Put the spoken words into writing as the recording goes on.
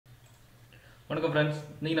வணக்கம் ஃப்ரெண்ட்ஸ்,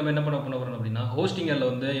 நீங்கள் நம்ம என்ன பண்ண போகிறோம் அப்படின்னா ஹோஸ்டிங்கரில்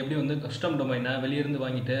வந்து எப்படி வந்து கஸ்டம் டொமைனை வெளியிருந்து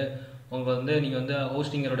வாங்கிட்டு நீங்கள் வந்து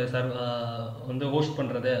ஹோஸ்டிங்கரோட வந்து ஹோஸ்ட்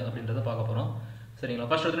பண்ணுறது அப்படின்றத பார்க்க போகிறோம். சரிங்களா?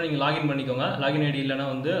 ஃபர்ஸ்ட் வந்து நீங்கள் லாகின் பண்ணிக்கோங்க. லாகின் ஐடி இல்லைனா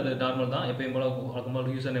வந்து அது நார்மல் தான். எப்பயும் போல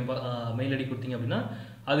வழக்கமாக யூசர் நேம் மெயில் ஐடி கொடுத்தீங்க அப்படின்னா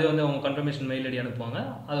அது வந்து அவங்க கன்ஃபர்மேஷன் மெயில் ஐடி அனுப்புவாங்க.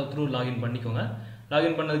 அதை த்ரூ லாகின் பண்ணிக்கோங்க.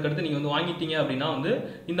 லாகின் பண்ணதுக்கடுத்து நீங்கள் வந்து வாங்கிட்டீங்க அப்படின்னா வந்து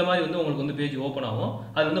இந்த மாதிரி வந்து உங்களுக்கு வந்து பேஜ் ஓப்பன் ஆகும்.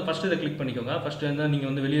 அது வந்து ஃபஸ்ட்டு இதை கிளிக் பண்ணிக்கோங்க. ஃபஸ்ட்டு வந்து நீங்கள்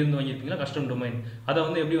வந்து வெளியிருந்து வாங்கியிருப்பீங்களா கஸ்டம் டொமைன், அதை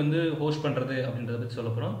வந்து எப்படி வந்து ஹோஸ்ட் பண்ணுறது அப்படின்றத பற்றி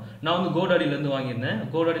சொல்ல போகிறோம். நான் வந்து கோடாடிலேருந்து வாங்கியிருந்தேன்.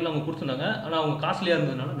 கோடாடியில் அவங்க கொடுத்துருந்தாங்க, ஆனால் அவங்க காஸ்ட்லியாக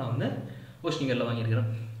இருந்ததுனால நான் வந்து ஹோஸ்டிங்கரில் வாங்கியிருக்கிறேன்.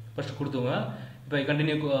 ஃபஸ்ட்டு கொடுத்துங்க. இப்போ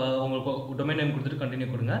கண்டினியூ உங்களுக்கு டொமைன் நேம் கொடுத்துட்டு கண்டினியூ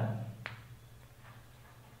கொடுங்க.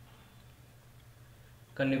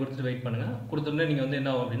 கண்ணி கொடுத்துட்டு வெயிட் பண்ணுங்கள். கொடுத்தோடனே நீங்கள் வந்து என்ன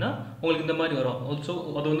ஆகும் அப்படின்னா உங்களுக்கு இந்த மாதிரி வரும். ஸோ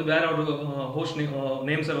அது வந்து வேற ஒரு ஹோஸ்ட்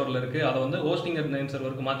நேம் சர்வரில் இருக்குது, அதை வந்து ஹோஸ்டிங்கர் நேம்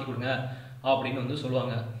சர்வருக்கு மாற்றி கொடுங்க அப்படின்னு வந்து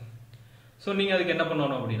சொல்லுவாங்க. ஸோ நீங்கள் அதுக்கு என்ன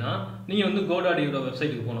பண்ணணும் அப்படின்னா நீங்கள் வந்து கோடாடியோட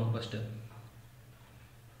வெப்சைட்டுக்கு போகணும். ஃபஸ்ட்டு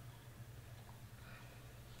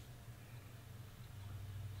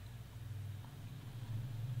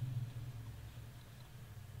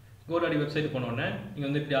கோடாடி வெப்சைட் போனோடனே நீங்கள்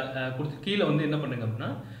வந்து இப்படி கொடுத்து கீழே வந்து என்ன பண்ணுங்க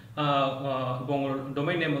அப்படின்னா இப்போ உங்களோட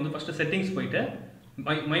டொமைன் நேம் வந்து ஃபஸ்ட்டு செட்டிங்ஸ் போயிட்டு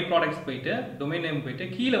மை ப்ராடக்ட்ஸ் போயிட்டு டொமைன் நேம் போயிட்டு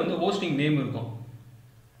கீழே வந்து ஹோஸ்டிங் நேம் இருக்கும்.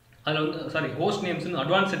 அதில் வந்து ஹோஸ்ட் நேம்ஸ்னு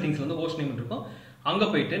அட்வான்ஸ் செட்டிங்ஸில் வந்து ஹோஸ்ட் நேம் இருக்கும். அங்கே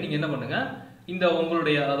போயிட்டு நீங்கள் என்ன பண்ணுங்கள், இந்த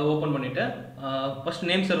உங்களுடைய அதை ஓப்பன் பண்ணிவிட்டு ஃபஸ்ட்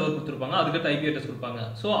நேம் சர்வர் கொடுத்துருப்பாங்க, அதுக்கடுத்து ஐபி அட்ரஸ் கொடுப்பாங்க.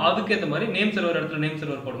 ஸோ அதுக்கேற்ற மாதிரி நேம் சர்வர் இடத்துல நேம்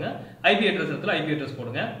சர்வர் போடுங்க, ஐபி அட்ரஸ் இடத்துல ஐபி அட்ரஸ்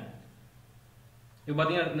போடுங்க. இப்போ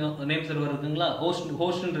பார்த்தீங்கன்னா நேம் சர்வர் இருக்குங்களா,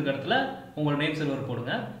 ஹோஸ்ட்ன்ற இடத்துல உங்களோட நேம் சர்வர்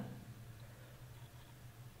போடுங்க.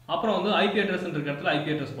 அப்புறம் வந்து ஐபி அட்ரஸ் இருக்க இடத்துல ஐபி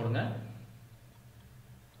அட்ரஸ் போடுங்க.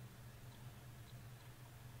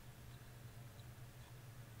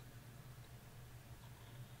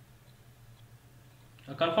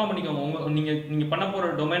 கன்ஃபார்ம் பண்ணிக்கோங்க. நீங்க பண்ண போற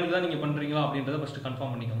டொமைனுக்கு தான் நீங்க பண்றீங்களா அப்படின்றத ஃபர்ஸ்ட்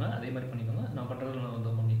கன்ஃபார்ம் பண்ணிக்கோங்க. அதே மாதிரி பண்ணிக்கோங்க. நான் பண்றதுல நான்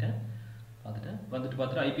வந்து பண்ணிட்டேன்,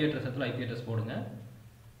 பார்த்துட்டு ஐபி அட்ரஸ் இடத்துல ஐபி அட்ரஸ் போடுங்க.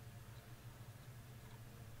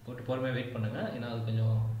 போட்டு பொறுமையாக வெயிட் பண்ணுங்க, ஏன்னா அது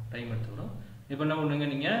கொஞ்சம் டைம் எடுத்துக்கணும். இப்போ என்ன பண்ணுங்க,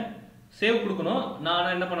 நீங்க சேவ் கொடுக்கணும்.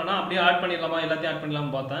 நான் என்ன பண்ணேன்னா அப்படியே ஆட் பண்ணிடலாமா, எல்லாத்தையும் ஆட்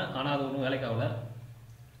பண்ணலாம்னு பார்த்தேன், ஆனால் அது ஒன்றும் வேலைக்கு ஆகல.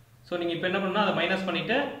 ஸோ நீங்கள் இப்போ என்ன பண்ணால் அதை மைனஸ்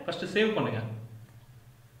பண்ணிவிட்டு ஃபஸ்ட்டு சேவ் பண்ணுங்கள்.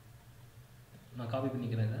 நான் காப்பி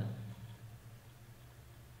பண்ணிக்கிறேன் இதை.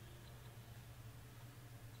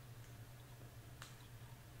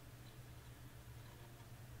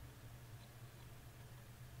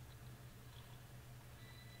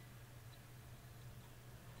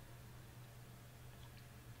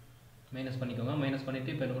 மைனஸ் பண்ணிக்கோங்க. மைனஸ்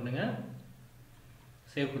பண்ணிவிட்டு இப்போ என்ன பண்ணுங்க,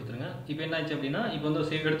 சேவ் கொடுத்துருங்க. இப்போ என்ன ஆச்சு அப்படின்னா இப்போ வந்து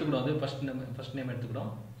சேவ் எடுத்துக்கூடாது, ஃபர்ஸ்ட் நேம்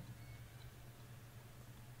எடுத்துக்கிடும்.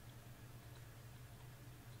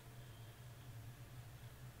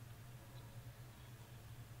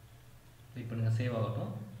 வெயிட் பண்ணுங்க, சேவ்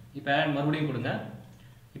ஆகட்டும். இப்போ ஆட் மறுபடியும் கொடுங்க.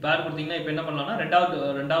 இப்போ ஆட் கொடுத்தீங்கன்னா இப்போ என்ன பண்ணலாம்னா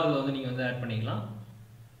ரெண்டாவது வந்து நீங்கள் வந்து ஆட் பண்ணிக்கலாம்.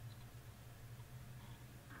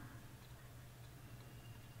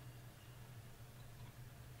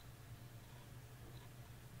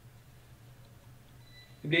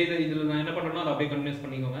 இப்படியே இதில் நான் என்ன பண்ணுறேன்னா அதை அப்படியே கன்வின்ஸ்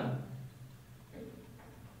பண்ணிக்கோங்க.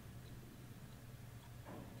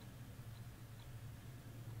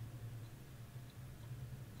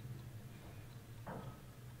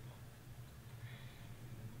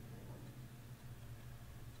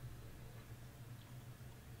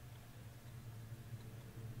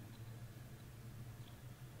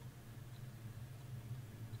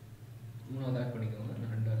 மூணாவது ஆட் பண்ணிக்கோங்க.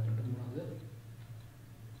 நான் 2 ஆட் பண்ணிட்டு மூணாவது.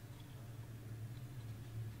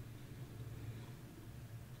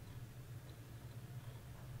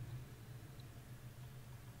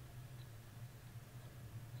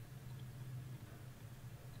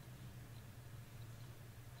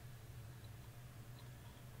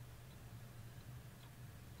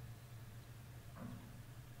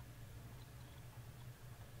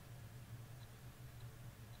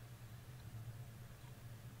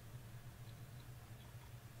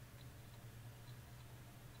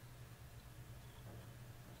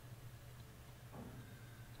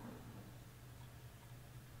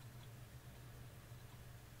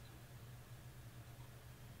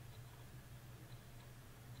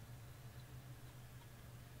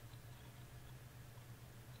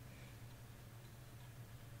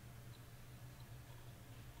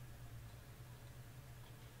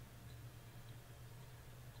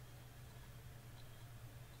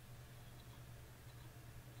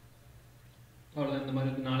 அவ்வளோதான். இந்த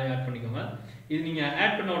மாதிரி 4 ஆட் பண்ணிக்கோங்க. இது நீங்கள்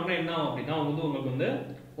ஆட் பண்ண உடனே என்ன ஆகும் அப்படின்னா உங்களுக்கு வந்து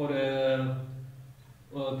ஒரு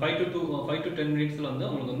 5 to 10 மினிட்ஸில் வந்து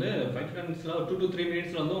உங்களுக்கு வந்து 5 to 10 மினிட்ஸில் 2 to 3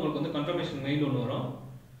 மினிட்ஸில் வந்து உங்களுக்கு வந்து கன்ஃபர்மேஷன் மெயில் ஒன்று வரும்.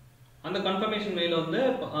 அந்த கன்ஃபர்மேஷன் மெயில் வந்து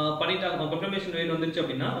பண்ணிட்டாங்க. கன்ஃபர்மேஷன் மெயில் வந்துருச்சு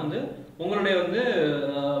அப்படின்னா வந்து உங்களுடைய வந்து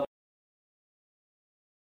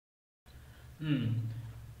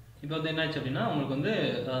இப்போ வந்து என்னாச்சு அப்படின்னா உங்களுக்கு வந்து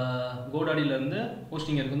கோடாடியிலேருந்து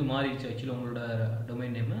ஹோஸ்டிங்கருக்கு வந்து மாறிடுச்சு ஆக்சுவலி உங்களோட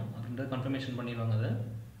டொமைன் நேமு அப்படின்றத கன்ஃபர்மேஷன் பண்ணிடுவாங்க. அது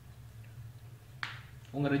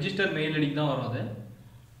உங்கள் ரெஜிஸ்டர் மெயில் ஐடிக்கு தான் வரும். அது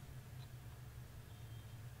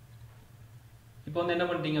இப்போ வந்து என்ன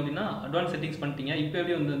பண்ணிட்டீங்க அப்படின்னா அட்வான்ஸ் செட்டிங்ஸ் பண்ணிட்டீங்க. இப்போ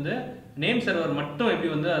எப்படி வந்து நேம் சர்வர் மட்டும் எப்படி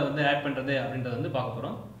வந்து அதை வந்து ஆட் பண்ணுறது அப்படின்றத வந்து பார்க்க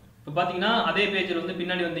போகிறோம். இப்போ பார்த்தீங்கன்னா அதே பேஜில் வந்து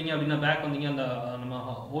பின்னாடி வந்தீங்க அப்படின்னா பேக் வந்தீங்க, அந்த நம்ம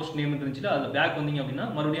ஹோஸ்ட் நேம் இருந்துச்சுட்டு அதில் பேக் வந்தீங்க அப்படின்னா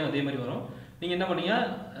மறுபடியும் அதே மாதிரி வரும். நீங்கள் என்ன பண்ணீங்க,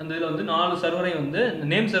 அந்த இதில் வந்து 4 சர்வரை வந்து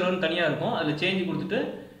நேம் சர்வர்னு தனியாக இருக்கும், அதில் சேஞ்ச் கொடுத்துட்டு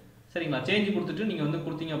சரிங்களா, சேஞ்ச் கொடுத்துட்டு நீங்கள் வந்து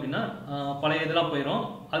கொடுத்தீங்க அப்படின்னா பழைய இதெல்லாம் போயிடும்.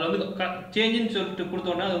 அதில் வந்து சேஞ்சுன்னு சொல்லிட்டு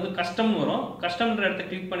கொடுத்தோன்னா அது வந்து கஸ்டம்னு வரும். கஸ்டம்ன்ற இடத்த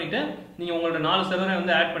கிளிக் பண்ணிவிட்டு நீங்கள் உங்களோட 4 சர்வரை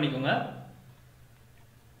வந்து ஆட் பண்ணிக்கோங்க.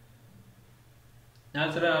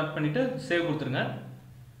 4 சர்வர் ஆட் பண்ணிவிட்டு சேவ் கொடுத்துருங்க.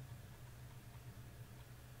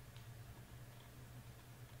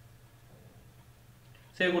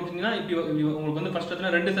 சேவ் கொடுத்தீங்கன்னா இப்படி உங்களுக்கு வந்து ஃபர்ஸ்ட்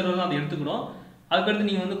எடுத்துனா 2 சர்வர் தான் அதை எடுத்துக்கணும். அதுக்கடுத்து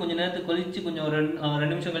நீங்கள் வந்து கொஞ்சம் நேரத்துக்கு கழிச்சு கொஞ்சம் 2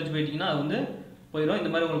 நிமிஷம் கழிச்சு போயிட்டீங்கன்னா அது வந்து போயிடும். இந்த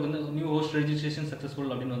மாதிரி உங்களுக்கு வந்து நியூ ஹோஸ்ட் ரெஜிஸ்ட்ரேஷன்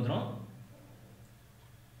சக்ஸஸ்ஃபுல் அப்படின்னு வந்துடும்.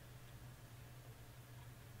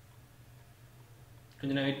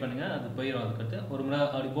 கொஞ்சம் நேரம் வெயிட் பண்ணுங்கள், அது போயிடும். அதுக்கடுத்து ஒரு முறை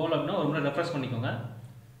அப்படி போகல அப்படின்னா ஒரு முறை ரெஃப்ரெஷ் பண்ணிக்கோங்க.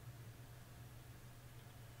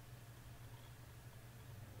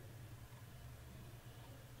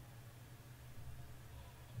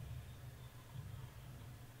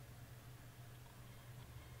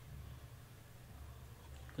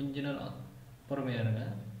 கொஞ்ச நேரம் பொறுமையாக இருங்க.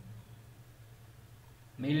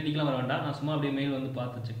 மெயில் ஐடிக்கெலாம் வர வேண்டாம், நான் சும்மா அப்படியே மெயில் வந்து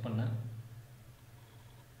பார்த்து செக் பண்ணேன்.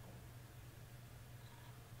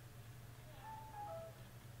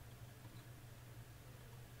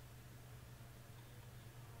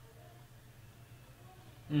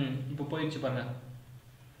 இப்போ போயிடுச்சு பாருங்க.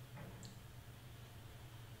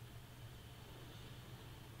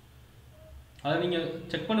 அதை நீங்கள்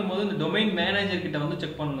செக் பண்ணும்போது இந்த டொமைன் மேனேஜர் கிட்ட வந்து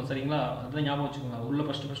செக் பண்ணணும். சரிங்களா, அதெல்லாம் ஞாபகம் வச்சுக்கோங்க. உள்ள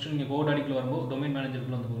ஃபஸ்ட்டு நீங்கள் கோடாடிக்குள்ள வரும்போது டொமைன்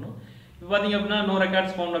மேனேஜருக்குள்ள வந்து போகணும். இப்போ பார்த்தீங்க அப்படின்னா நோ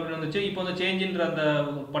ரெக்கார்ட்ஸ் ஃபவுண்ட் அப்படின்னு வந்துச்சு. இப்போ வந்து சேஞ்சுன்ற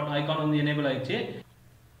அந்த ஐகான் வந்து எனேபிள் ஆயிடுச்சு.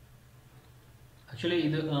 ஆக்சுவலி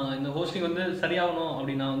இது இந்த ஹோஸ்டிங் வந்து சரியாகணும்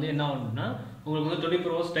அப்படின்னா வந்து என்ன ஆகணும்னா உங்களுக்கு வந்து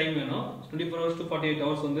 24 hours டைம் வேணும். 24 hours to 48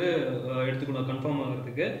 hours வந்து எடுத்துக்கணும் கன்ஃபார்ம்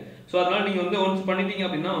ஆகிறதுக்கு. ஸோ அதனால் நீங்கள் வந்து ஒன்ஸ் பண்ணிட்டீங்க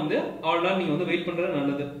அப்படின்னா வந்து அவ்வளோ நீங்கள் வந்து வெயிட் பண்ணுறது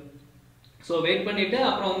நல்லது. ஸோ வெயிட் பண்ணிவிட்டு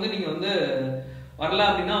அப்புறம் வந்து நீங்கள் வந்து வரல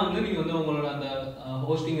அப்படின்னா வந்து நீங்கள் வந்து உங்களோட அந்த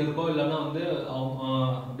ஹோஸ்டிங் இருக்கோ இல்லைன்னா வந்து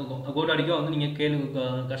கோடாடிக்கோ வந்து நீங்கள் கேளுங்க,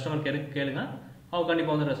 கஸ்டமர் கேருக்கு கேளுங்க, அவங்க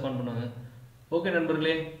கண்டிப்பாக வந்து ரெஸ்பாண்ட் பண்ணுவாங்க. ஓகே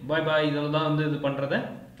நண்பர்களே, பாய் பாய். இதில் தான் வந்து இது பண்ணுறது.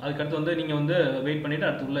 அதுக்கடுத்து வந்து நீங்கள் வந்து வெயிட் பண்ணிவிட்டு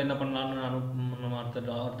அடுத்து உள்ள என்ன பண்ணலான்னு நம்ம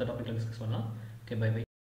அடுத்த டாப்பிக்கில் டிஸ்கஸ் பண்ணலாம். Okay, by by.